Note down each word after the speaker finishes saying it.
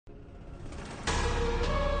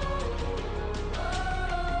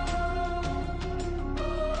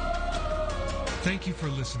Thank you for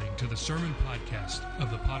listening to the sermon podcast of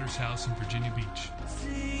the Potter's House in Virginia Beach.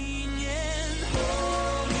 Singing,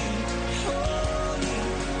 holy, holy,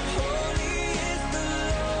 holy is the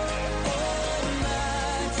Lord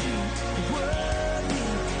Almighty. Worthy,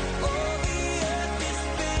 all the earth is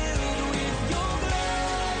filled with your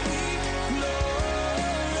glory, glory.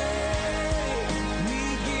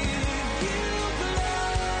 We give you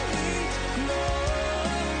glory, glory.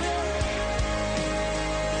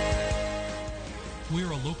 We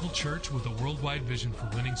are a local church with a worldwide vision for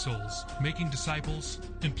winning souls, making disciples,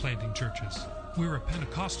 and planting churches. We are a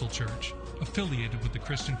Pentecostal church affiliated with the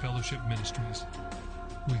Christian Fellowship Ministries.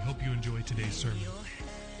 We hope you enjoy today's sermon.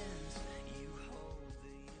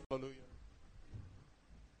 Hallelujah.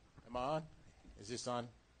 Am I on? Is this on?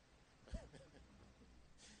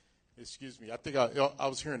 Excuse me. I think I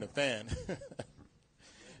was hearing a fan.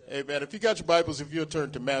 Amen. If you got your Bibles, if you'll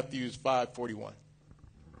turn to Matthew 5:41.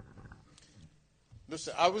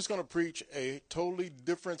 Listen, I was going to preach a totally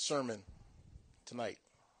different sermon tonight,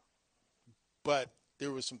 but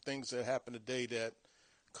there were some things that happened today that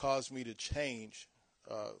caused me to change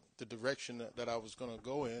the direction that I was going to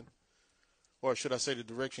go in, or should I say the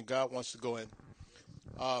direction God wants to go in.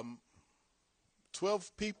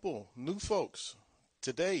 12 people, new folks,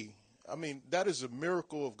 today. I mean, that is a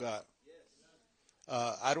miracle of God.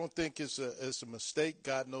 I don't think it's a mistake.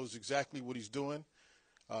 God knows exactly what he's doing.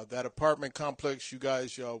 That apartment complex you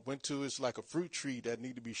guys went to is like a fruit tree that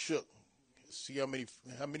need to be shook. See how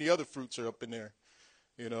many other fruits are up in there,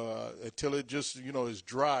 until it just, is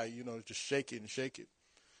dry, just shake it and shake it.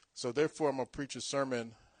 So therefore, I'm going to preach a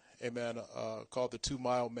sermon, amen, called The 2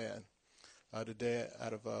 Mile Man, today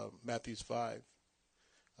out of Matthew 5,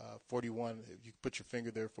 41. If you put your finger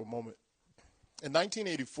there for a moment. In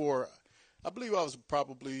 1984, I believe I was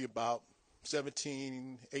probably about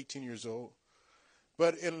 17, 18 years old.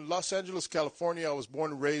 But in Los Angeles, California, I was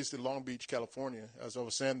born and raised in Long Beach, California, as I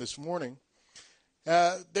was saying this morning.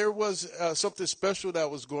 There was something special that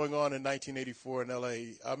was going on in 1984 in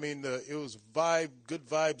L.A. I mean, it was good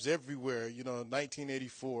vibes everywhere,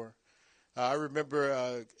 1984. I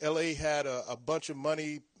remember L.A. had a bunch of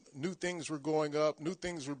money. New things were going up. New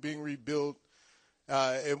things were being rebuilt.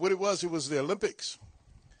 And what it was the Olympics.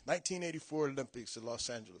 1984 Olympics in Los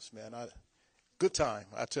Angeles, man. Good time,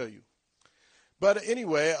 I tell you. But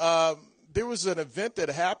anyway, there was an event that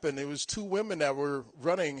happened. It was 2 women that were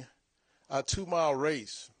running a 2-mile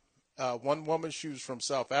race. One woman, she was from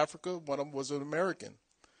South Africa. One of them was an American.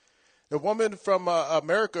 The woman from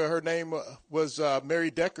America, her name was Mary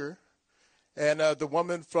Decker. And the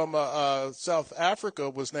woman from South Africa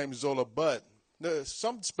was named Zola Budd. There's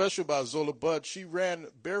something special about Zola Budd. She ran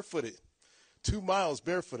barefooted, 2 miles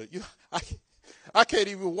barefooted. I can't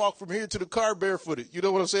even walk from here to the car barefooted. You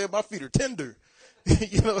know what I'm saying? My feet are tender.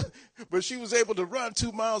 But she was able to run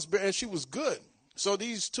 2 miles, and she was good. So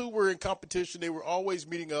these 2 were in competition. They were always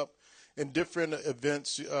meeting up in different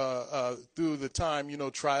events through the time,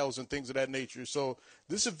 trials and things of that nature. So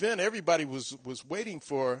this event, everybody was waiting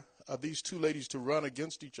for these 2 ladies to run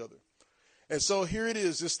against each other. And so here it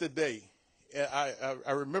is. It's the day.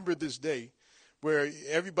 I remember this day where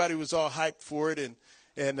everybody was all hyped for it, and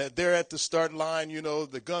they're at the start line.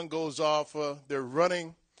 The gun goes off. They're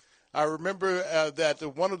running. I remember that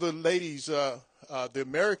one of the ladies, the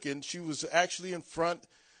American, she was actually in front.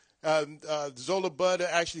 Zola Budd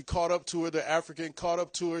actually caught up to her. The African caught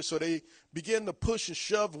up to her. So they began to push and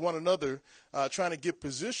shove one another, trying to get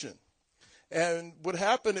position. And what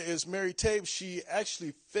happened is Mary Tabe, she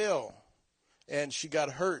actually fell, and she got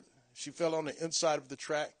hurt. She fell on the inside of the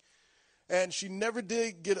track. And she never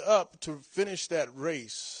did get up to finish that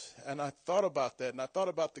race. And I thought about that, and I thought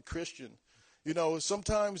about the Christian.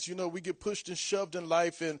 Sometimes, we get pushed and shoved in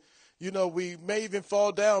life, and, we may even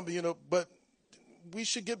fall down, but we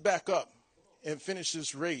should get back up and finish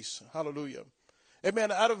this race. Hallelujah.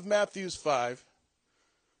 Amen. Out of Matthew 5,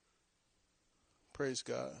 praise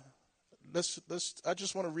God. I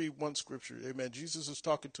just want to read one scripture. Amen. Jesus is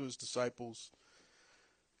talking to his disciples.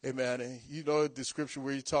 Amen. And the scripture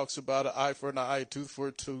where he talks about an eye for an eye, a tooth for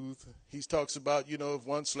a tooth. He talks about, if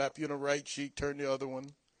one slap you on the right cheek, turn the other one.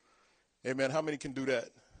 Amen. How many can do that?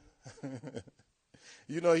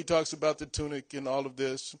 He talks about the tunic and all of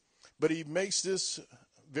this. But he makes this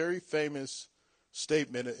very famous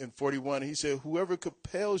statement in 41. He said, whoever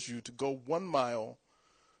compels you to go 1 mile,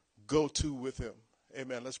 go 2 with him.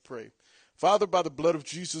 Amen. Let's pray. Father, by the blood of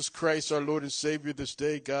Jesus Christ, our Lord and Savior, this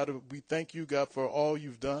day, God, we thank you, God, for all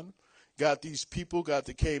you've done. God, these people, God,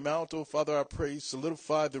 that came out, oh, Father, I pray,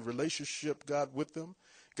 solidify the relationship, God, with them.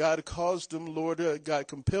 God, cause them, Lord, God,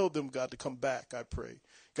 compel them, God, to come back, I pray.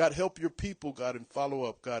 God, help your people, God, and follow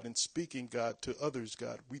up, God, in speaking, God, to others,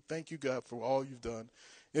 God. We thank you, God, for all you've done.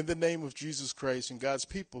 In the name of Jesus Christ, and God's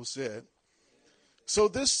people said. So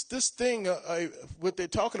this thing, what they're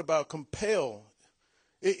talking about, compel,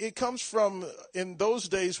 it comes from in those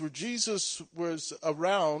days where Jesus was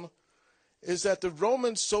around, is that the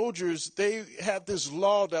Roman soldiers, they had this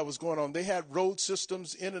law that was going on. They had road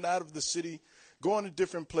systems in and out of the city, going to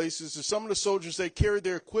different places. And some of the soldiers, they carried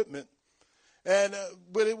their equipment. And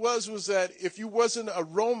what it was that if you wasn't a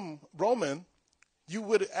Roman, you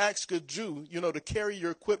would ask a Jew, to carry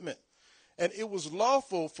your equipment. And it was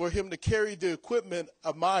lawful for him to carry the equipment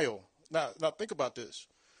a mile. Now think about this.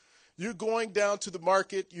 You're going down to the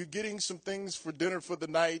market. You're getting some things for dinner for the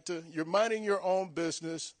night. You're minding your own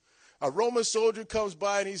business. A Roman soldier comes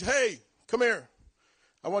by and he's, hey, come here.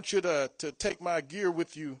 I want you to take my gear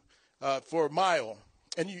with you for a mile.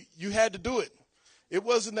 And you had to do it. It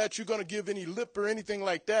wasn't that you're going to give any lip or anything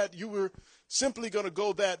like that. You were simply going to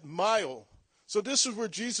go that mile. So this is where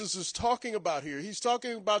Jesus is talking about here. He's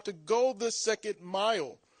talking about to go the second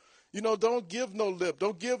mile. Don't give no lip.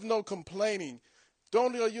 Don't give no complaining.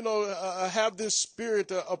 Don't, have this spirit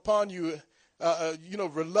upon you,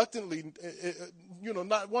 reluctantly,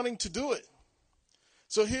 not wanting to do it.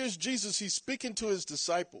 So here's Jesus. He's speaking to his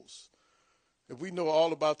disciples. And we know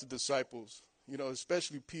all about the disciples,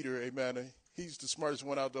 especially Peter, amen. He's the smartest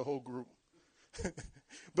one out of the whole group.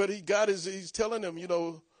 But he's telling them,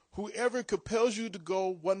 whoever compels you to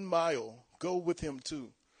go 1 mile, go with him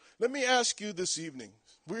too. Let me ask you this evening.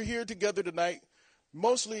 We're here together tonight.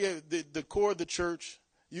 Mostly the core of the church.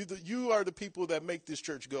 You are the people that make this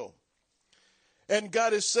church go. And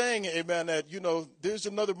God is saying, amen, that, there's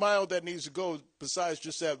another mile that needs to go besides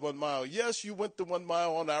just that 1 mile. Yes, you went the 1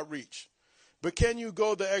 mile on outreach. But can you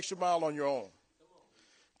go the extra mile on your own?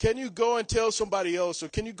 Can you go and tell somebody else? Or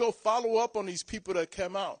can you go follow up on these people that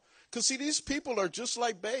come out? Because, see, these people are just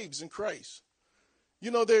like babes in Christ.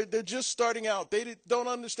 They're just starting out. They don't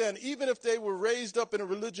understand. Even if they were raised up in a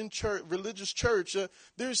religious church,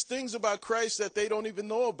 there's things about Christ that they don't even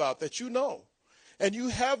know about that you know. And you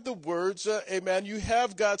have the words, amen, you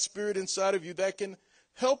have God's Spirit inside of you that can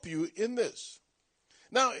help you in this.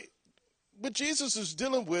 Now, what Jesus is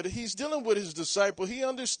dealing with, he's dealing with his disciple. He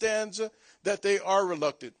understands that they are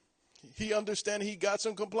reluctant. He understands he got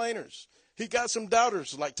some complainers. He got some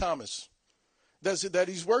doubters like Thomas that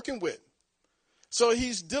he's working with. So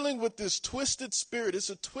he's dealing with this twisted spirit. It's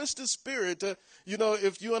a twisted spirit.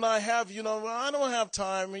 If you and I have, I don't have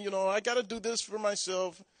time. I got to do this for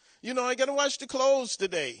myself. I got to wash the clothes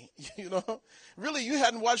today. Really, you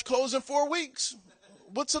hadn't washed clothes in 4 weeks.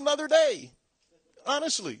 What's another day?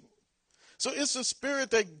 Honestly. So it's a spirit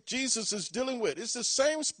that Jesus is dealing with. It's the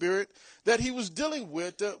same spirit that he was dealing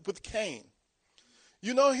with Cain.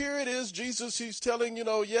 Here it is. Jesus, he's telling,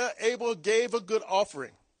 Abel gave a good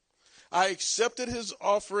offering. I accepted his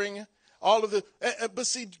offering, all of the, but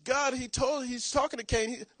see, God, he's talking to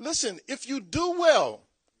Cain. Listen, if you do well,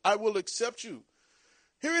 I will accept you.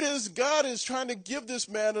 Here it is. God is trying to give this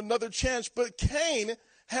man another chance, but Cain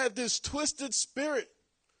had this twisted spirit.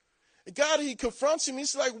 God, he confronts him.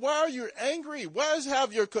 He's like, why are you angry? Why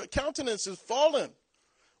have your countenance fallen?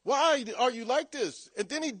 Why are you like this? And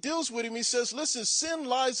then he deals with him. He says, listen, sin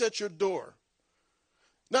lies at your door.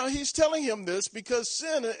 Now, he's telling him this because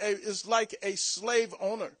sin is like a slave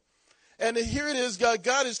owner. And here it is,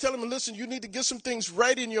 God is telling him, listen, you need to get some things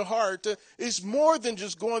right in your heart. It's more than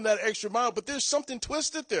just going that extra mile, but there's something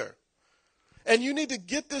twisted there. And you need to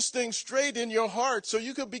get this thing straight in your heart so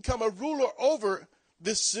you can become a ruler over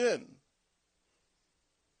this sin.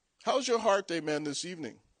 How's your heart, amen, this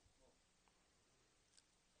evening?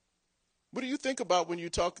 What do you think about when you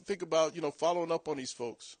think about, following up on these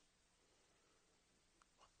folks?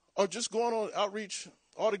 Or just going on outreach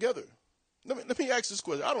altogether? Let me ask this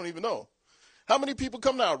question. I don't even know. How many people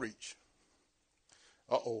come to outreach?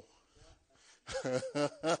 Uh-oh.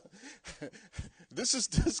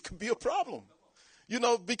 This could be a problem.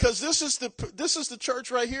 Because this is the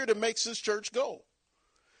church right here that makes this church go.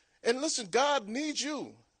 And listen, God needs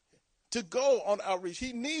you to go on outreach.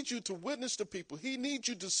 He needs you to witness to people. He needs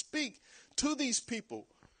you to speak to these people.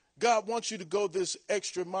 God wants you to go this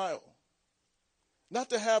extra mile. Not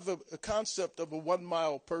to have a concept of a 1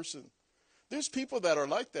 mile person. There's people that are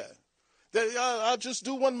like that. I'll just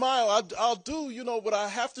do 1 mile. I'll do, what I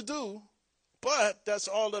have to do. But that's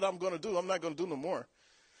all that I'm going to do. I'm not going to do no more.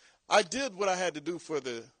 I did what I had to do for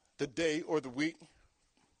the day or the week.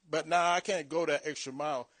 But now I can't go that extra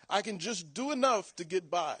mile. I can just do enough to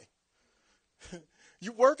get by.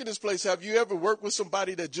 You work in this place. Have you ever worked with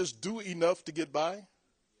somebody that just do enough to get by?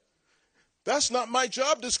 That's not my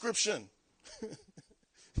job description.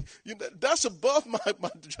 That's above my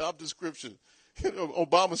job description.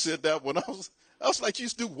 Obama said that when I was like, you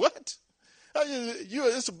do what?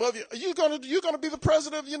 It's above you. You're gonna be the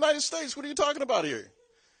president of the United States. What are you talking about here?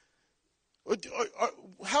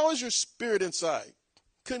 How is your spirit inside?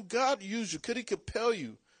 Can God use you? Could he compel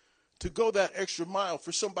you to go that extra mile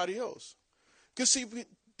for somebody else? Because see,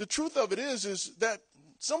 the truth of it is that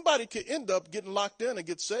somebody could end up getting locked in and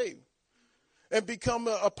get saved and become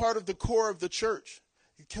a part of the core of the church.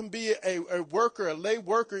 It can be a worker, a lay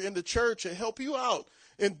worker in the church and help you out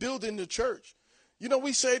in building the church.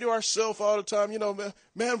 We say to ourselves all the time,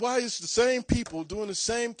 man, why is the same people doing the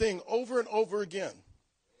same thing over and over again?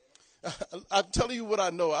 I'm telling you what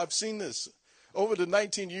I know. I've seen this. Over the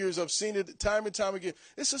 19 years, I've seen it time and time again.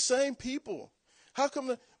 It's the same people. How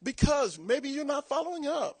come? Because maybe you're not following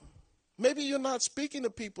up. Maybe you're not speaking to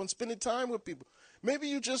people and spending time with people. Maybe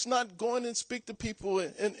you're just not going and speak to people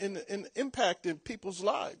and impacting people's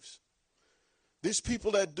lives. There's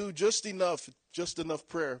people that do just enough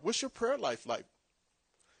prayer. What's your prayer life like?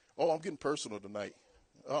 Oh, I'm getting personal tonight.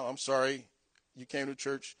 Oh, I'm sorry. You came to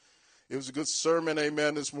church. It was a good sermon,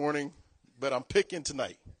 amen, this morning, but I'm picking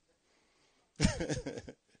tonight.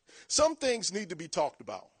 Some things need to be talked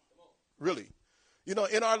about, really.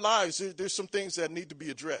 In our lives, there's some things that need to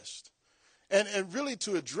be addressed. And really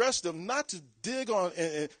to address them, not to dig on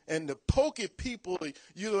and to poke at people,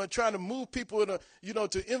 and trying to move people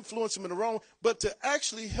to influence them in the wrong, but to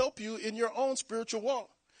actually help you in your own spiritual walk.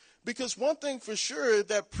 Because one thing for sure,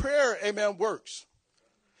 that prayer, amen, works.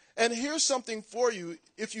 And here's something for you,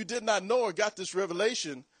 if you did not know or got this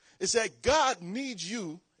revelation, is that God needs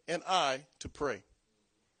you and I to pray.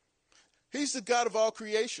 He's the God of all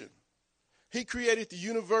creation. He created the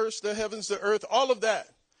universe, the heavens, the earth, all of that.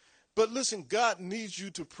 But listen, God needs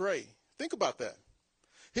you to pray. Think about that.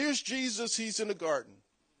 Here's Jesus. He's in the garden.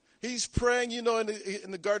 He's praying, in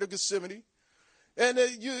the Garden of Gethsemane. And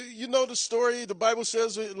you know the story. The Bible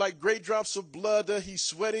says like great drops of blood. He's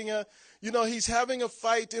sweating. He's having a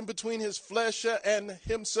fight in between his flesh and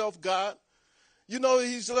himself, God.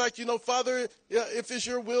 He's like, Father, if it's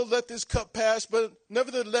your will, let this cup pass. But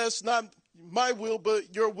nevertheless, not my will,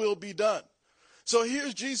 but your will be done. So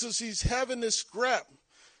here's Jesus. He's having this scrap.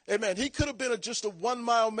 Amen. He could have been just a 1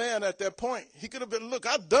 mile man at that point. He could have been, look,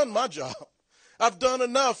 I've done my job. I've done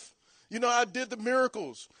enough. I did the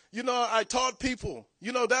miracles. I taught people.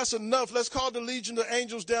 That's enough. Let's call the legion of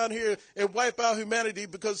angels down here and wipe out humanity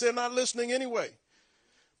because they're not listening anyway.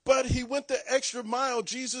 But he went the extra mile.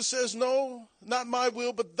 Jesus says, no, not my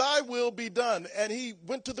will, but thy will be done. And he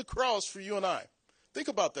went to the cross for you and I. Think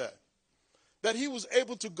about that. That he was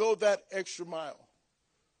able to go that extra mile.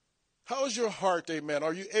 How is your heart, amen?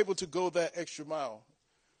 Are you able to go that extra mile?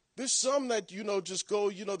 There's some that, just go,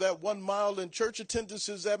 that 1 mile, and church attendance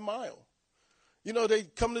is that mile. They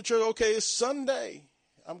come to church, okay, it's Sunday.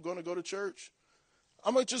 I'm going to go to church.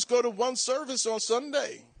 I'm going to just go to one service on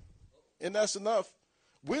Sunday, and that's enough.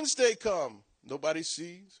 Wednesday come, nobody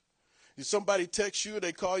sees. If somebody texts you,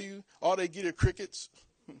 they call you, all they get are crickets.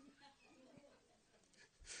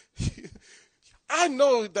 I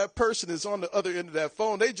know that person is on the other end of that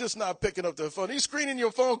phone. They just not picking up their phone. He's screening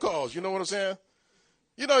your phone calls. You know what I'm saying?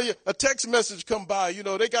 A text message come by.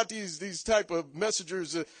 They got these type of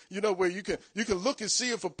messengers, where you can look and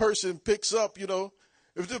see if a person picks up.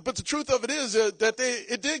 But the truth of it is that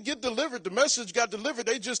it did get delivered. The message got delivered.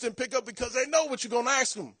 They just didn't pick up because they know what you're going to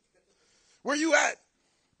ask them. Where you at?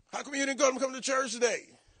 How come you didn't come to church today?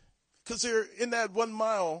 Because they're in that 1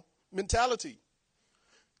 mile mentality.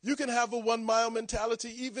 You can have a 1 mile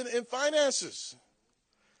mentality even in finances.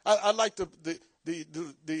 I like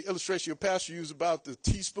the illustration your pastor used about the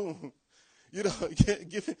teaspoon. You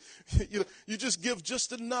just give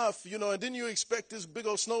just enough, and then you expect this big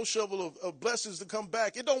old snow shovel of blessings to come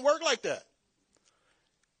back. It don't work like that.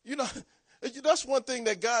 That's one thing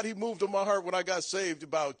that God, he moved on my heart when I got saved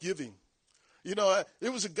about giving.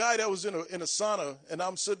 It was a guy that was in a sauna, and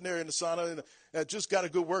I'm sitting there in the sauna, and I just got a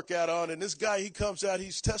good workout on, and this guy, he comes out,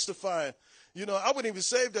 he's testifying. I wasn't even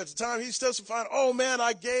saved at the time. He's testifying, oh, man,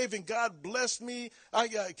 I gave, and God blessed me. I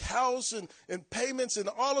got house and payments, and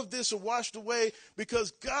all of this are washed away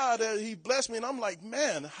because God, he blessed me. And I'm like,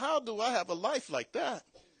 man, how do I have a life like that?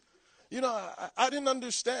 I didn't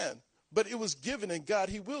understand, but it was given, and God,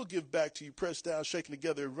 he will give back to you, pressed down, shaken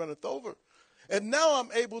together, and runneth over. And now I'm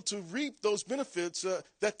able to reap those benefits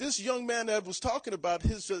that this young man that was talking about,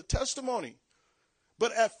 his testimony.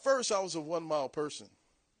 But at first, I was a 1 mile person.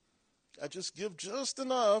 I just give just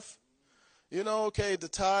enough. Okay, the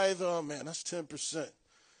tithe, oh, man, that's 10%.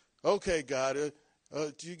 Okay, God,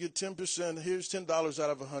 Do you get 10%? Here's $10 out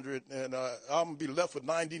of 100, and I'm going to be left with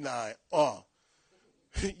 99.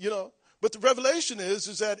 You know, but the revelation is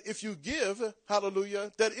that if you give,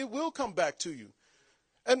 hallelujah, that it will come back to you.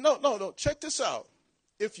 And no, check this out.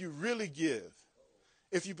 If you really give,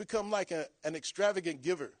 if you become like an extravagant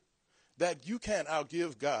giver, that you can't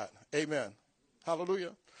outgive God. Amen.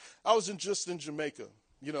 Hallelujah. I was just in Jamaica,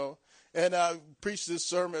 you know, and I preached this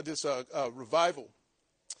sermon, this revival.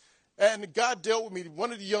 And God dealt with me.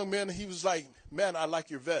 One of the young men, he was like, man, I like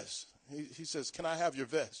your vest. He says, can I have your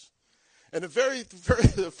vest? And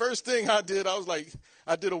the first thing I did, I was like,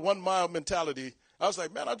 I did a 1 mile mentality. I was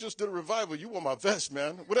like, man, I just did a revival. You want my vest,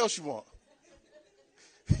 man. What else you want?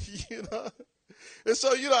 You know? And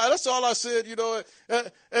so, you know, that's all I said, you know.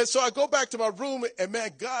 And so I go back to my room, and,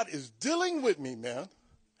 man, God is dealing with me, man.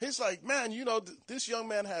 He's like, man, you know, this young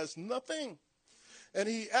man has nothing. And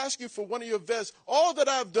he asks you for one of your vests, all that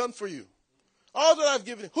I've done for you, all that I've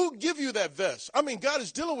given you. Who give you that vest? I mean, God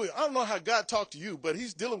is dealing with you. I don't know how God talked to you, but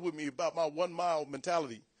he's dealing with me about my 1 mile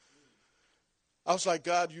mentality. I was like,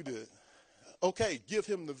 God, you did. Okay, give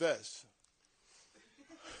him the vest.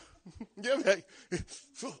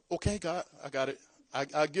 Okay, God, I got it.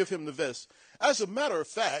 I give him the vest. As a matter of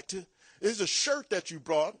fact, it's a shirt that you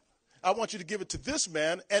brought. I want you to give it to this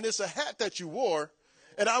man, and it's a hat that you wore.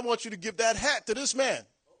 And I want you to give that hat to this man.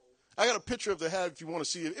 I got a picture of the hat if you want to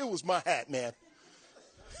see it. It was my hat, man.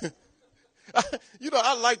 You know,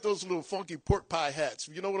 I like those little funky pork pie hats.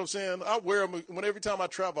 You know what I'm saying? I wear them every time I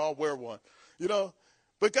travel. I'll wear one. You know,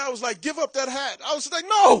 but God was like, "Give up that hat." I was like,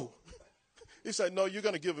 "No." He said, "No, you're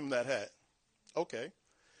going to give him that hat." Okay.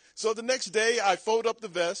 So the next day, I fold up the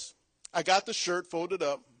vest. I got the shirt folded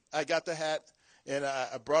up. I got the hat. And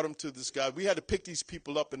I brought him to this guy. We had to pick these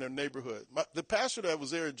people up in their neighborhood. The pastor that was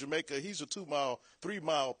there in Jamaica, he's a 3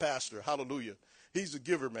 mile pastor. Hallelujah. He's a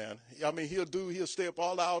giver, man. I mean, he'll stay up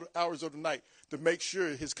all hours of the night to make sure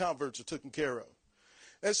his converts are taken care of.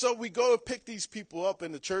 And so we go and pick these people up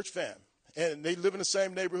in the church van. And they live in the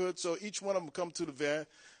same neighborhood. So each one of them come to the van.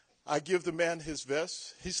 I give the man his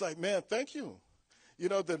vest. He's like, man, thank you. You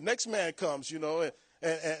know, the next man comes, you know,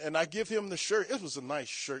 and I give him the shirt. It was a nice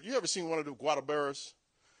shirt. You ever seen one of the Guadaberas?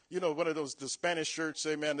 You know, one of those, the Spanish shirts,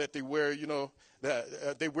 man, that they wear, you know,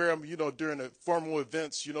 that they wear them, you know, during the formal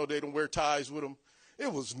events. You know, they don't wear ties with them.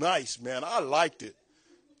 It was nice, man. I liked it.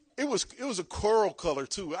 It was a coral color,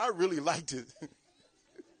 too. I really liked it.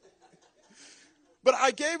 But I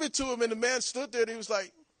gave it to him, and the man stood there, and he was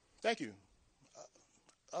like, thank you.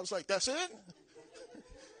 I was like, that's it?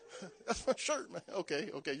 That's my shirt, man. Okay,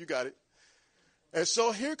 you got it. And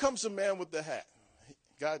so here comes the man with the hat.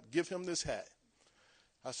 God, give him this hat.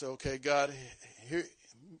 I said, okay, God, here,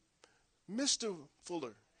 Mr.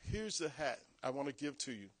 Fuller, here's the hat I want to give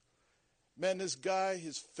to you. Man, this guy,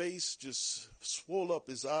 his face just swole up,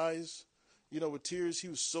 his eyes, you know, with tears. He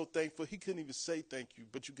was so thankful. He couldn't even say thank you,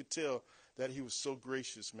 but you could tell that he was so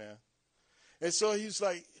gracious, man. And so he's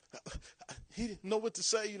like, he didn't know what to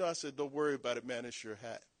say. You know, I said, don't worry about it, man. It's your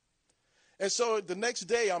hat. And so the next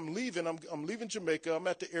day I'm leaving Jamaica. I'm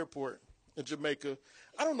at the airport in Jamaica.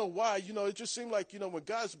 I don't know why, you know, it just seemed like, you know, when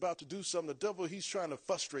God's about to do something, the devil, he's trying to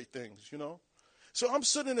frustrate things, you know. So I'm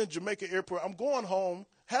sitting in Jamaica airport. I'm going home,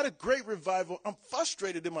 had a great revival. I'm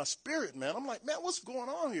frustrated in my spirit, man. I'm like, man, what's going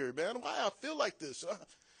on here, man? Why I feel like this?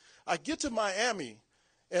 I get to Miami,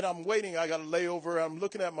 and I'm waiting. I got a layover. I'm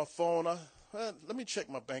looking at my phone. Let me check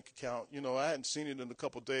my bank account. You know, I hadn't seen it in a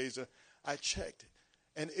couple of days. I checked.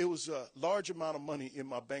 And it was a large amount of money in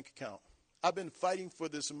my bank account. I've been fighting for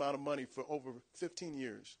this amount of money for over 15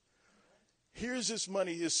 years. Here's this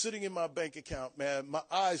money is sitting in my bank account, man. My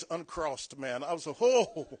eyes uncrossed, man. I was like,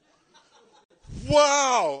 oh,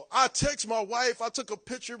 wow. I text my wife. I took a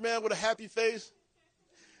picture, man, with a happy face.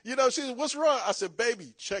 You know, she said, what's wrong? I said,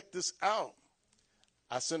 baby, check this out.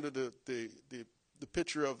 I sent her the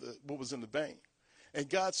picture of what was in the bank. And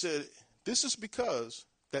God said, this is because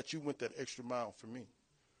that you went that extra mile for me.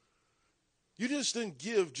 You just didn't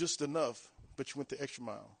give just enough, but you went the extra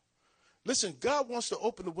mile. Listen, God wants to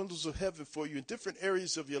open the windows of heaven for you in different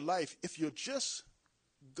areas of your life if you'll just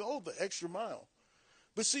go the extra mile.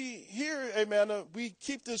 But see, here, amen, we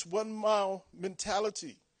keep this 1 mile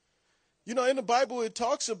mentality. You know, in the Bible, it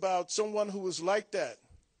talks about someone who was like that.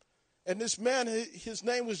 And this man, his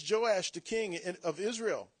name was Joash, the king of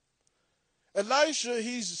Israel. Elisha,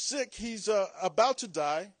 he's sick. He's about to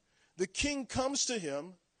die. The king comes to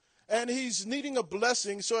him, and he's needing a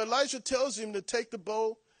blessing. So Elisha tells him to take the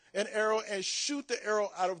bow and arrow and shoot the arrow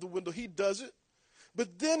out of the window. He does it.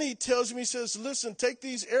 But then he tells him, he says, listen, take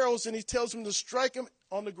these arrows, and he tells him to strike him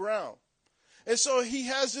on the ground. And so he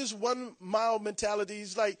has this 1 mile mentality.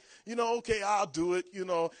 He's like, okay, I'll do it.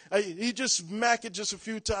 He just smacked it just a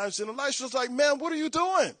few times. And Elisha's like, man, what are you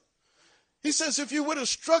doing? He says, if you would have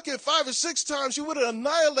struck it 5 or 6 times, you would have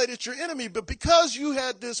annihilated your enemy. But because you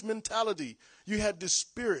had this mentality, you had this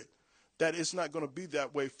spirit, that it's not going to be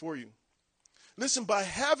that way for you. Listen, by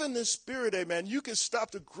having this spirit, amen, you can stop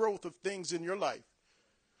the growth of things in your life.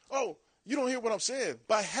 Oh, you don't hear what I'm saying.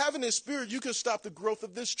 By having this spirit, you can stop the growth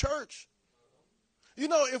of this church.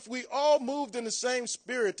 If we all moved in the same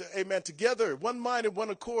spirit, amen, together, one mind and one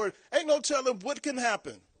accord, ain't no telling what can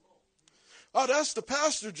happen. Oh, that's the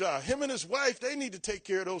pastor's job. Him and his wife, they need to take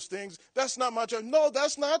care of those things. That's not my job. No,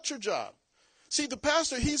 that's not your job. See, the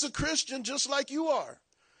pastor, he's a Christian just like you are.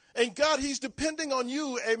 And God, he's depending on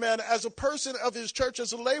you, amen, as a person of his church,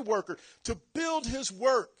 as a lay worker, to build his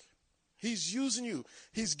work. He's using you.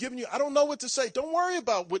 He's giving you, I don't know what to say. Don't worry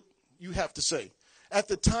about what you have to say. At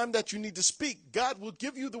the time that you need to speak, God will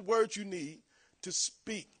give you the words you need to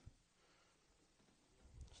speak.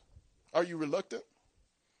 Are you reluctant?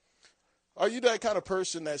 Are you that kind of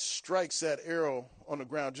person that strikes that arrow on the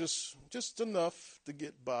ground just enough to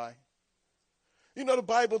get by? The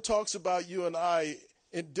Bible talks about you and I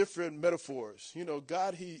in different metaphors.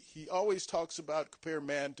 God, he always talks about compare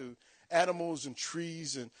man to animals and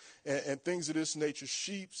trees and things of this nature,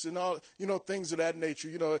 sheeps and all, things of that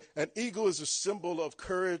nature. An eagle is a symbol of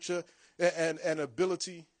courage and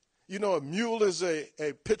ability. A mule is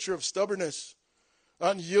a picture of stubbornness,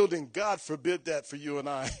 unyielding. God forbid that for you and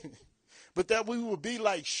I. But that we will be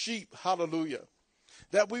like sheep, hallelujah.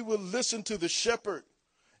 That we will listen to the shepherd.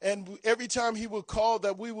 And every time he will call,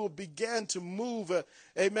 that we will begin to move,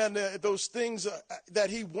 amen, those things that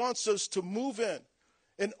he wants us to move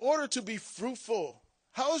in order to be fruitful.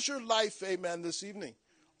 How is your life, amen, this evening?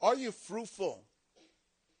 Are you fruitful?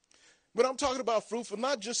 But I'm talking about fruitful,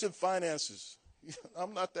 not just in finances.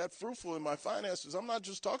 I'm not that fruitful in my finances. I'm not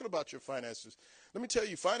just talking about your finances. Let me tell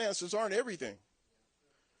you, finances aren't everything.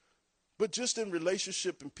 But just in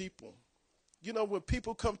relationship and people. When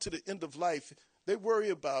people come to the end of life, they worry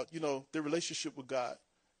about, their relationship with God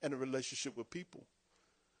and the relationship with people.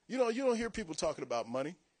 You don't hear people talking about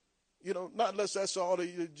money. Not unless that's all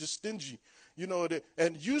they're just stingy.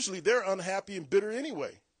 And usually they're unhappy and bitter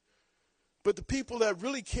anyway. But the people that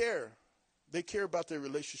really care, they care about their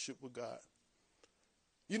relationship with God.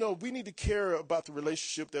 We need to care about the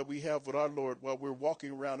relationship that we have with our Lord while we're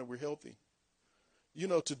walking around and we're healthy.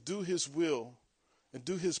 To do his will and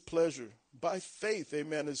do his pleasure by faith,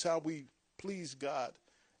 amen, is how we please God.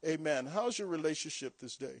 Amen. How's your relationship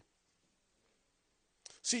this day?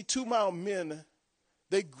 See, 2 Mile men,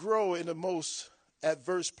 they grow in the most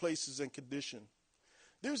adverse places and conditions.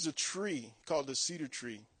 There's a tree called the cedar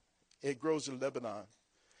tree. It grows in Lebanon.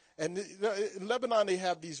 And in Lebanon, they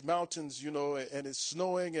have these mountains, and it's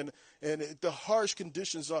snowing and the harsh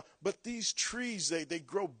conditions are. But these trees, they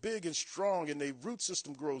grow big and strong and their root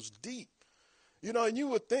system grows deep. And you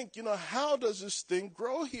would think, how does this thing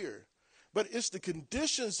grow here? But it's the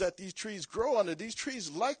conditions that these trees grow under. These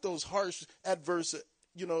trees like those harsh, adverse,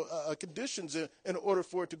 conditions in order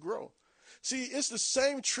for it to grow. See, it's the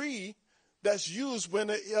same tree that's used when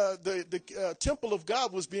the temple of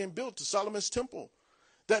God was being built, to Solomon's temple.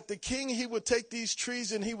 That the king, he would take these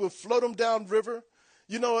trees and he would float them down river.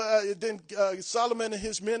 Then Solomon and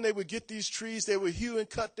his men, they would get these trees, they would hew and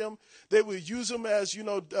cut them. They would use them as,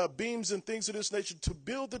 beams and things of this nature to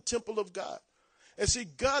build the temple of God. And see,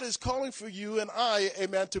 God is calling for you and I,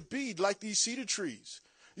 amen, to be like these cedar trees.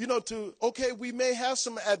 We may have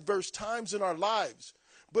some adverse times in our lives,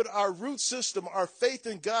 but our root system, our faith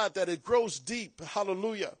in God, that it grows deep,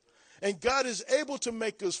 hallelujah. And God is able to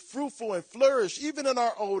make us fruitful and flourish even in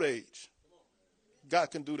our old age. God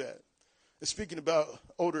can do that. And speaking about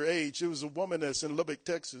older age, there was a woman that's in Lubbock,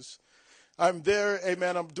 Texas. I'm there,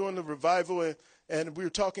 amen, I'm doing the revival, and we were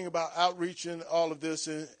talking about outreach and all of this.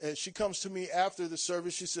 And she comes to me after the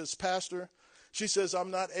service. She says, Pastor, she says, I'm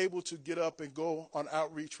not able to get up and go on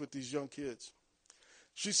outreach with these young kids.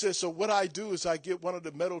 She says, so what I do is I get one of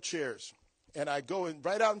the metal chairs, and I go in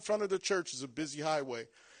right out in front of the church is a busy highway.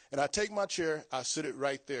 And I take my chair, I sit it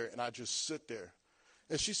right there, and I just sit there.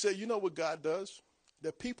 And she said, you know what God does?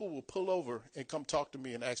 That people will pull over and come talk to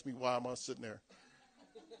me and ask me why I'm sitting there.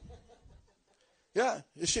 Yeah,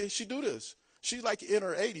 she do this. She's like in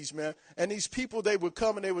her 80s, man. And these people, they would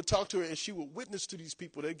come and they would talk to her, and she would witness to these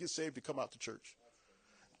people. They'd get saved to come out to church.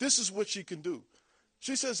 This is what she can do.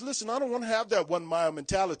 She says, listen, I don't want to have that 1 mile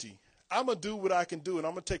mentality. I'm going to do what I can do, and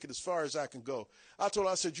I'm going to take it as far as I can go. I told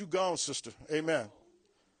her, I said, you gone, sister. Amen.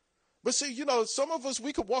 But see, some of us,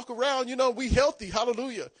 we could walk around, we healthy,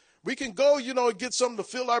 hallelujah. We can go, and get something to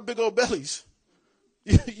fill our big old bellies.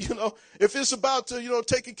 You know, if it's about to,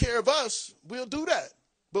 taking care of us, we'll do that.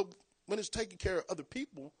 But when it's taking care of other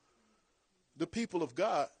people, the people of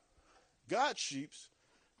God, God's sheep,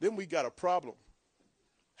 then we got a problem.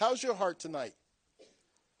 How's your heart tonight?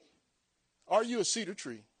 Are you a cedar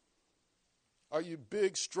tree? Are you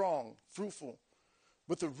big, strong, fruitful,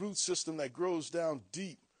 with a root system that grows down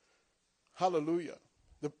deep? Hallelujah.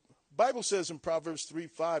 The Bible says in Proverbs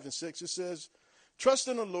 3:5-6, it says, trust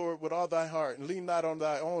in the Lord with all thy heart and lean not on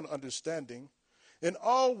thy own understanding. In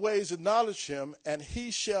all ways acknowledge him, and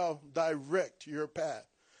he shall direct your path.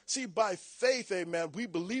 See, by faith, amen, we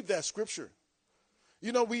believe that scripture.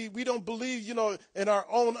 We don't believe, in our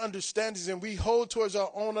own understandings, and we hold towards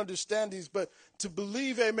our own understandings, but to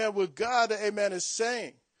believe, amen, what God, amen, is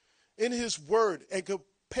saying in his word and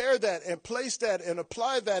compare that and place that and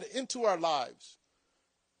apply that into our lives.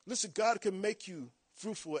 Listen, God can make you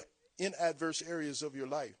fruitful in adverse areas of your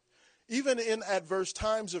life, even in adverse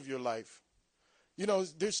times of your life.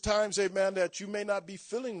 There's times, amen, that you may not be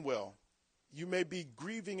feeling well. You may be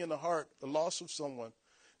grieving in the heart the loss of someone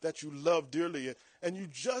that you love dearly, and you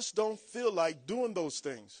just don't feel like doing those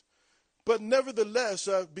things. But nevertheless,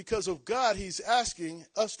 because of God, he's asking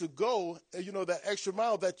us to go, that extra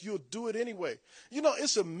mile, that you'll do it anyway.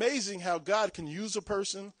 It's amazing how God can use a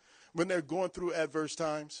person when they're going through adverse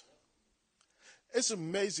times. It's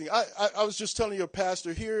amazing. I was just telling your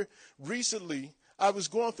pastor here recently, I was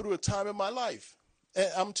going through a time in my life. And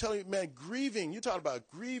I'm telling you, man, grieving. You talk about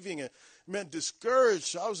grieving and, man,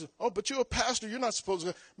 discouraged. But you're a pastor. You're not supposed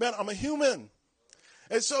to. Man, I'm a human.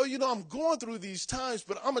 And so, I'm going through these times,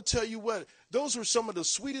 but I'm going to tell you what, those were some of the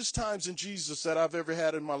sweetest times in Jesus that I've ever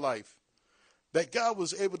had in my life. That God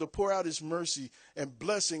was able to pour out his mercy and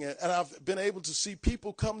blessing. And I've been able to see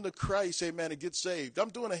people come to Christ, amen, and get saved. I'm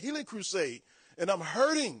doing a healing crusade, and I'm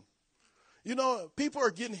hurting. People are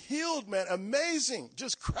getting healed, man. Amazing.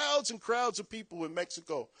 Just crowds and crowds of people in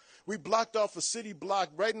Mexico. We blocked off a city block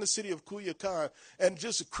right in the city of Culiacan, and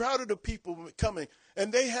just a crowd of people coming.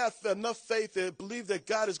 And they have enough faith to believe that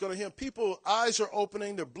God is going to heal. People's eyes are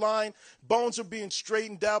opening. They're blind. Bones are being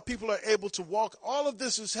straightened out. People are able to walk. All of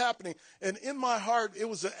this is happening. And in my heart, it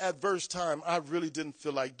was an adverse time. I really didn't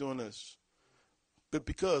feel like doing this. But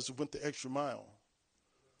because I went the extra mile.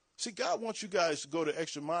 See, God wants you guys to go the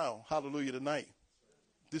extra mile, hallelujah, tonight,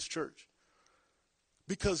 this church.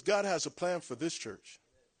 Because God has a plan for this church.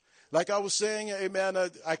 Like I was saying, amen,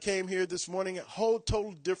 I came here this morning, whole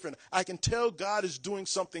total different. I can tell God is doing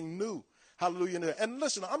something new, hallelujah. And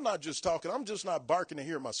listen, I'm not just talking. I'm just not barking to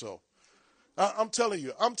hear myself. I'm telling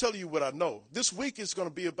you what I know. This week is going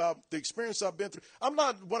to be about the experience I've been through. I'm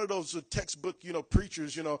not one of those textbook,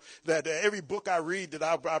 preachers, that every book I read that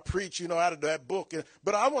I preach, out of that book.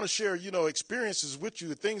 But I want to share, experiences with you,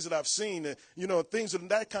 the things that I've seen, things of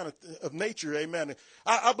that kind of nature. Amen.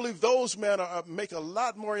 I believe those, man, make a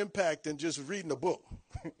lot more impact than just reading a book.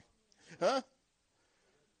 Huh?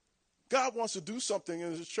 God wants to do something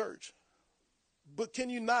in his church. But can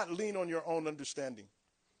you not lean on your own understanding?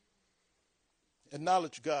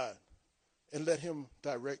 Acknowledge God and let him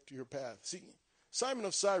direct your path. See, Simon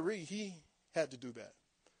of Cyrene, he had to do that.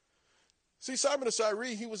 See, Simon of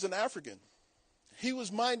Cyrene, he was an African. He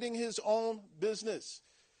was minding his own business.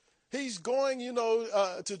 He's going,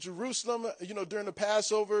 to Jerusalem, during the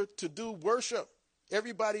Passover to do worship.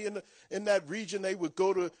 Everybody in that region, they would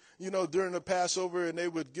go to, during the Passover, and they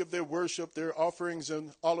would give their worship, their offerings,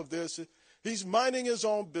 and all of this. He's minding his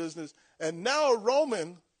own business. And now a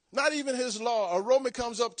Roman, not even his law, a Roman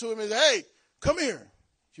comes up to him and says, hey, come here.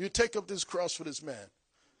 You take up this cross for this man.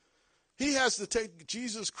 He has to take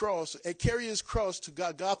Jesus' cross and carry his cross to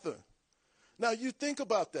Golgotha. Now, you think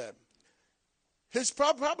about that. He's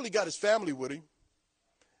probably got his family with him.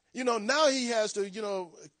 Now he has to,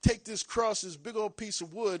 take this cross, this big old piece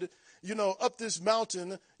of wood, up this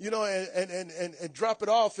mountain, and drop it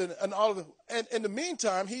off and all of it. And in the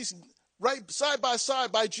meantime, he's right side by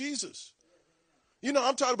side by Jesus.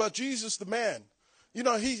 I'm talking about Jesus, the man.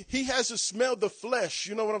 He has to smell the flesh.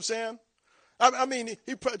 You know what I'm saying? I mean,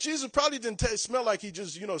 Jesus probably didn't smell like he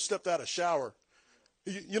just, stepped out of shower.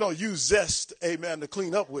 Use zest, amen, to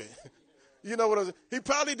clean up with. You know what I'm saying? He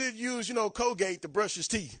probably did use, Colgate to brush his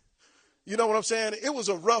teeth. You know what I'm saying? It was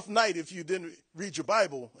a rough night if you didn't read your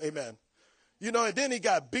Bible, amen. And then he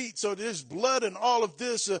got beat, so there's blood and all of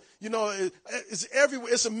this, it's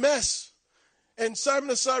everywhere. It's a mess. And Simon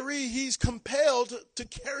of Cyrene, he's compelled to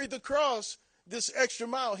carry the cross this extra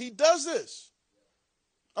mile. He does this.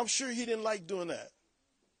 I'm sure he didn't like doing that.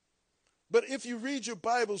 But if you read your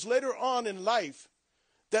Bibles later on in life,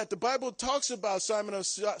 that the Bible talks about Simon of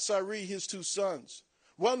Cyrene, his two sons.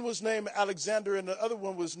 One was named Alexander and the other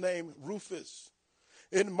one was named Rufus.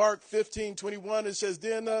 In Mark 15:21, it says,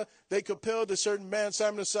 then they compelled a certain man,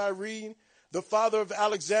 Simon of Cyrene, the father of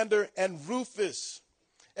Alexander and Rufus,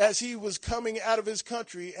 as he was coming out of his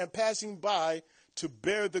country and passing by, to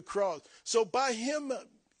bear the cross. So by him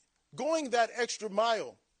going that extra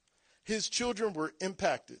mile, his children were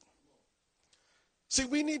impacted. See,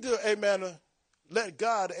 we need to, amen, let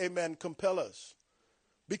God, amen, compel us.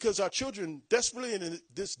 Because our children, desperately in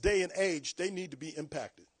this day and age, they need to be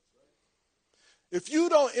impacted. If you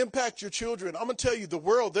don't impact your children, I'm going to tell you, the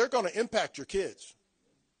world, they're going to impact your kids.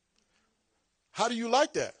 How do you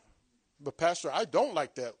like that? But Pastor, I don't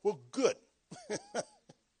like that. Well, good.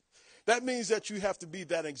 That means that you have to be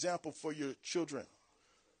that example for your children.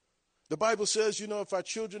 The Bible says, if our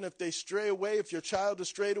children, if they stray away, if your child is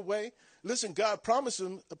strayed away, listen, God promised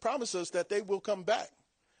us that they will come back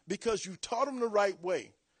because you taught them the right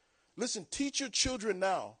way. Listen, teach your children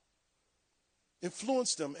now.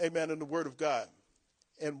 Influence them, amen, in the word of God.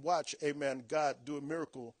 And watch, amen, God do a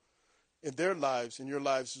miracle in their lives, in your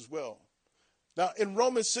lives as well. Now, in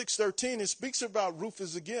Romans 6:13, it speaks about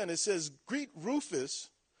Rufus again. It says, greet Rufus,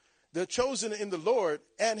 the chosen in the Lord,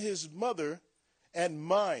 and his mother and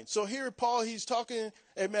mine. So here, Paul, he's talking,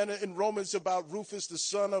 amen, in Romans about Rufus, the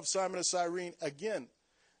son of Simon of Cyrene, again,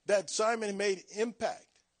 that Simon made impact.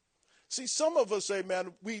 See, some of us,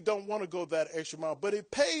 amen, we don't want to go that extra mile, but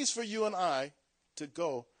it pays for you and I to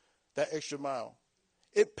go that extra mile.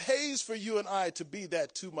 It pays for you and I to be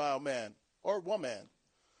that 2-mile man or woman.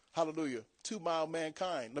 Hallelujah. 2-mile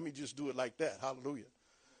mankind. Let me just do it like that. Hallelujah.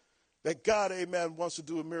 That God, amen, wants to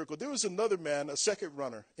do a miracle. There was another man, a second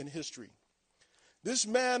runner in history. This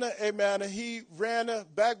man, amen, he ran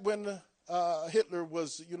back when Hitler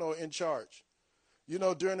was, in charge.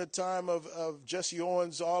 During the time of Jesse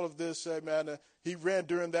Owens, all of this, amen, he ran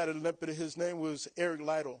during that Olympiad. His name was Eric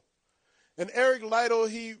Liddell. And Eric Liddell,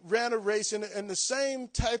 he ran a race, and the same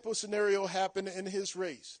type of scenario happened in his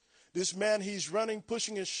race. This man, he's running,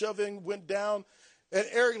 pushing and shoving, went down. And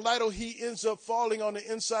Eric Liddell, he ends up falling on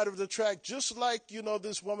the inside of the track, just like,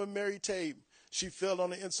 this woman, Mary Tabe. She fell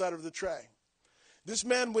on the inside of the track. This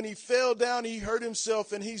man, when he fell down, he hurt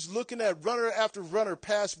himself, and he's looking at runner after runner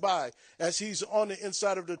pass by as he's on the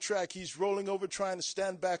inside of the track. He's rolling over, trying to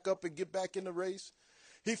stand back up and get back in the race.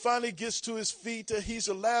 He finally gets to his feet. He's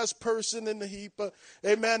the last person in the heap.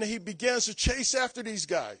 Amen. He begins to chase after these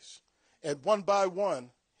guys. And one by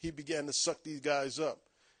one, he began to suck these guys up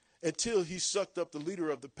until he sucked up the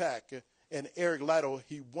leader of the pack. And Eric Liddell,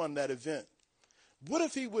 he won that event. What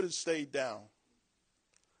if he would have stayed down?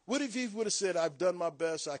 What if he would have said, I've done my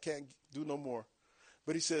best, I can't do no more?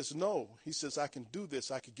 But he says, no. He says, I can do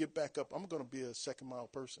this. I can get back up. I'm going to be a 2nd-mile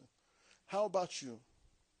person. How about you?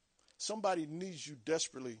 Somebody needs you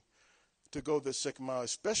desperately to go the 2nd mile,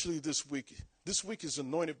 especially this week. This week is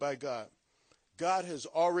anointed by God. God has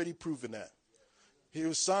already proven that. Here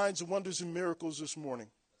was signs, wonders, and miracles this morning.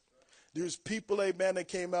 There's people, amen, that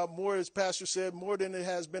came out more, as Pastor said, more than it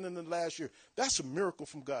has been in the last year. That's a miracle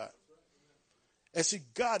from God. And see,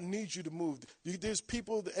 God needs you to move. There's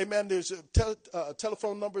people, amen, there's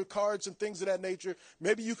telephone number cards and things of that nature.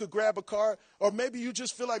 Maybe you could grab a card, or maybe you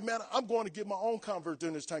just feel like, man, I'm going to get my own convert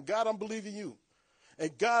during this time. God, I'm believing you.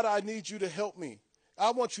 And God, I need you to help me.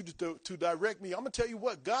 I want you to direct me. I'm going to tell you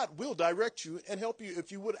what, God will direct you and help you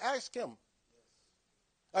if you would ask him.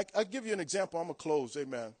 I'll give you an example. I'm going to close,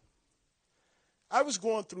 amen. I was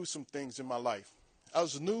going through some things in my life. I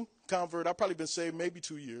was a new convert. I've probably been saved maybe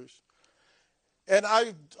 2 years. And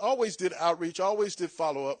I always did outreach, always did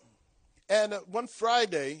follow-up. And one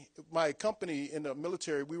Friday, my company in the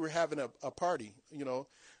military, we were having a party,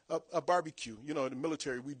 a barbecue. In the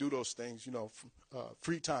military, we do those things,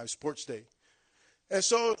 free time, sports day. And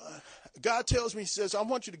so God tells me, he says, I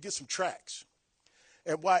want you to get some tracts.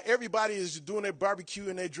 And while everybody is doing their barbecue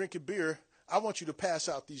and they're drinking beer, I want you to pass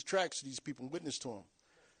out these tracts to these people and witness to them.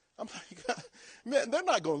 I'm like, man, they're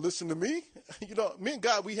not going to listen to me. Me and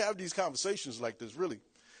God, we have these conversations like this, really.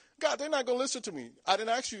 God, they're not going to listen to me. I didn't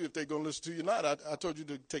ask you if they're going to listen to you or not. I told you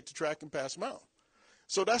to take the tract and pass them out.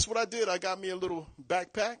 So that's what I did. I got me a little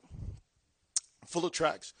backpack full of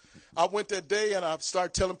tracts. I went that day and I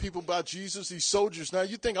started telling people about Jesus, these soldiers. Now,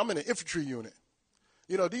 you think I'm in an infantry unit.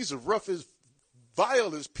 These are roughest,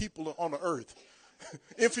 vilest people on the earth.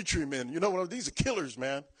 Infantrymen, these are killers,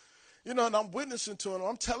 man. And I'm witnessing to them.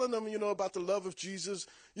 I'm telling them, about the love of Jesus.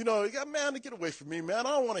 Man, get away from me, man. I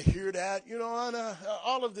don't want to hear that, and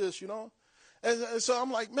all of this, And so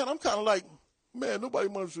I'm like, man, I'm kind of like, man, nobody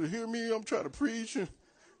wants to hear me. I'm trying to preach, and,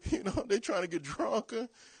 they're trying to get drunk.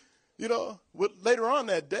 Later on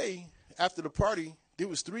that day, after the party, there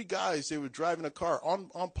was 3 guys. They were driving a car on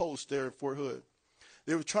post there at Fort Hood.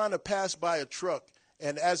 They were trying to pass by a truck,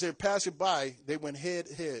 And as they're passing by, they went head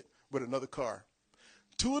to head with another car.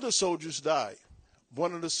 2 of the soldiers died.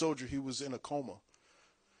 One of the soldiers, he was in a coma.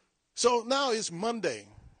 So now it's Monday,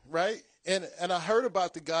 right? And I heard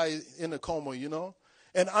about the guy in a coma, you know.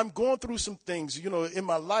 And I'm going through some things, you know, in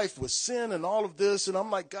my life with sin and all of this. And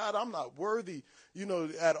I'm like, God, I'm not worthy, you know,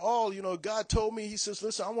 at all. You know, God told me, he says,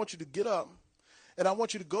 listen, I want you to get up and I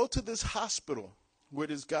want you to go to this hospital where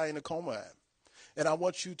this guy in a coma at. And I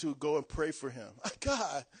want you to go and pray for him.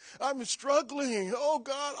 God, I'm struggling. Oh,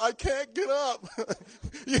 God, I can't get up.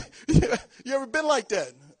 You ever been like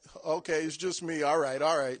that? Okay, it's just me. All right.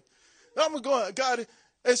 I'm going, God.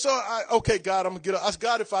 And so, okay, God, I'm going to get up. I said,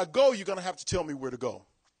 God, if I go, you're going to have to tell me where to go.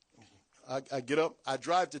 I get up. I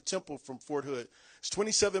drive to Temple from Fort Hood. It's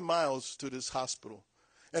 27 miles to this hospital.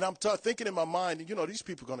 And I'm thinking in my mind, you know, these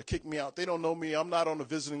people are going to kick me out. They don't know me. I'm not on the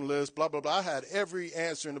visiting list, blah, blah, blah. I had every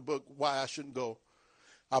answer in the book why I shouldn't go.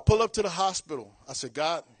 I pull up to the hospital. I said,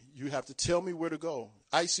 God, you have to tell me where to go.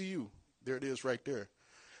 ICU. There it is right there.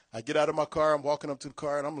 I get out of my car. I'm walking up to the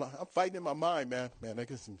car, and I'm fighting in my mind, man. I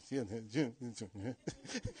guess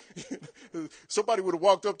somebody would have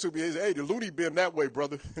walked up to me and said, hey, the loony been that way,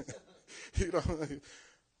 brother. You know,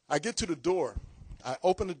 I get to the door. I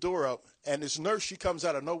open the door up, and this nurse, she comes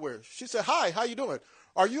out of nowhere. She said, hi, how you doing?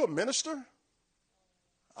 Are you a minister?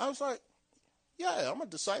 I was like, yeah, I'm a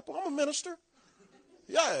disciple. I'm a minister.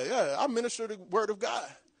 Yeah, I minister the word of God.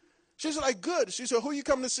 She's like, good. She said, who you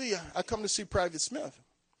coming to see? I come to see Private Smith.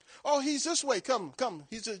 Oh, he's this way. Come.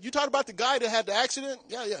 You talked about the guy that had the accident?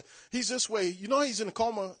 Yeah. He's this way. You know he's in a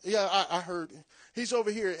coma. Yeah, I heard. He's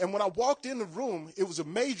over here. And when I walked in the room, it was a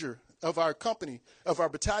major of our company, of our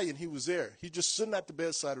battalion. He was there. He just sitting at the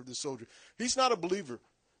bedside of this soldier. He's not a believer.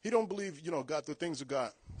 He don't believe, you know, God, the things of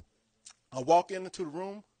God. I walk into the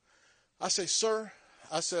room. I say, sir,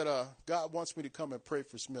 I said, God wants me to come and pray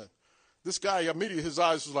for Smith. This guy, immediately his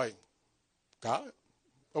eyes was like, God?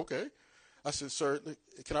 Okay. I said, sir,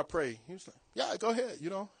 can I pray? He was like, yeah, go ahead, you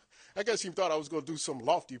know. I guess he thought I was going to do some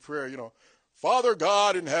lofty prayer, you know. Father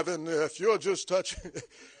God in heaven, if you'll just touch,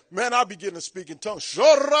 man, I'll begin to speak in tongues.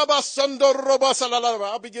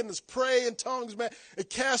 I'll begin to pray in tongues, man, and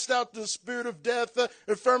cast out the spirit of death,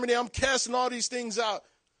 infirmity. I'm casting all these things out.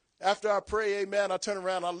 After I pray, amen, I turn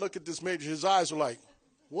around, I look at this major. His eyes were like,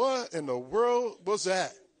 what in the world was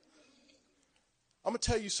that? I'm going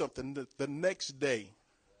to tell you something. The next day,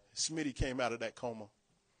 Smitty came out of that coma.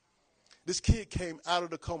 This kid came out of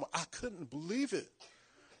the coma. I couldn't believe it.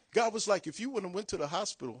 God was like, if you wouldn't have went to the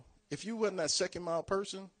hospital, if you wasn't that second-mile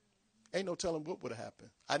person, ain't no telling what would have happened.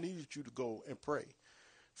 I needed you to go and pray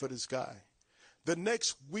for this guy. The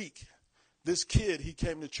next week, this kid, he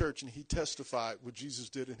came to church, and he testified what Jesus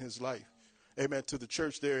did in his life. Amen, to the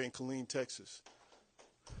church there in Killeen, Texas.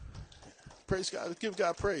 Praise God. Give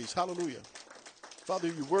God praise. Hallelujah. Father,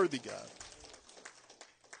 you're worthy, God.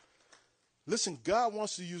 Listen, God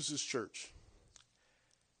wants to use this church.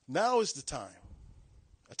 Now is the time,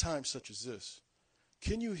 a time such as this.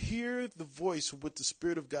 Can you hear the voice of what the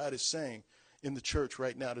Spirit of God is saying in the church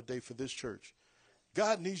right now today for this church?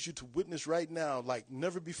 God needs you to witness right now like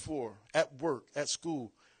never before, at work, at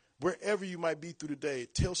school, wherever you might be through the day.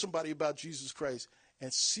 Tell somebody about Jesus Christ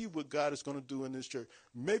and see what God is going to do in this church.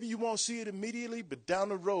 Maybe you won't see it immediately, but down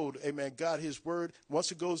the road, amen, God, his word,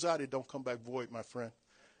 once it goes out, it don't come back void, my friend.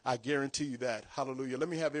 I guarantee you that. Hallelujah. Let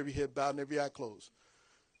me have every head bowed and every eye closed.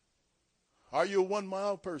 Are you a 1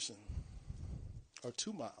 mile person or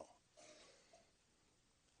 2 mile?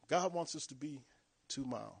 God wants us to be 2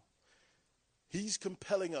 mile. He's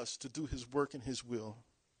compelling us to do his work and his will.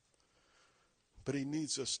 But he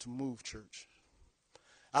needs us to move, church.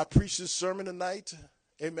 I preached this sermon tonight,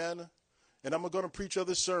 amen, and I'm going to preach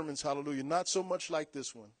other sermons, hallelujah, not so much like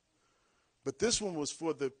this one. But this one was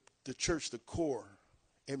for the church, the core,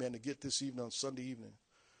 amen, to get this evening on Sunday evening.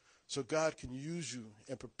 So God can use you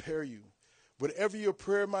and prepare you. Whatever your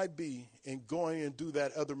prayer might be in going and do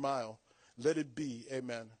that other mile, let it be,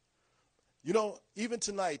 amen. You know, even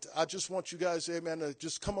tonight, I just want you guys, amen, to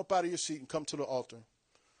just come up out of your seat and come to the altar.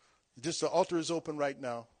 Just the altar is open right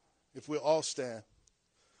now, if we'll all stand.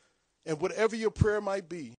 And whatever your prayer might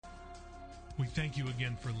be. We thank you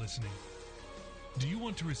again for listening. Do you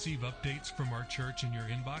want to receive updates from our church in your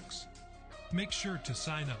inbox? Make sure to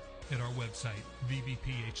sign up at our website,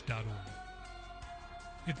 vbph.org.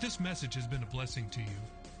 If this message has been a blessing to you,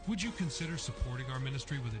 would you consider supporting our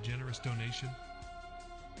ministry with a generous donation?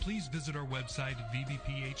 Please visit our website at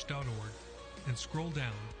vbph.org and scroll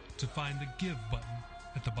down to find the Give button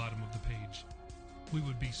at the bottom of the page. We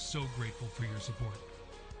would be so grateful for your support.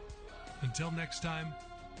 Until next time,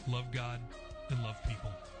 love God and love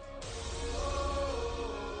people.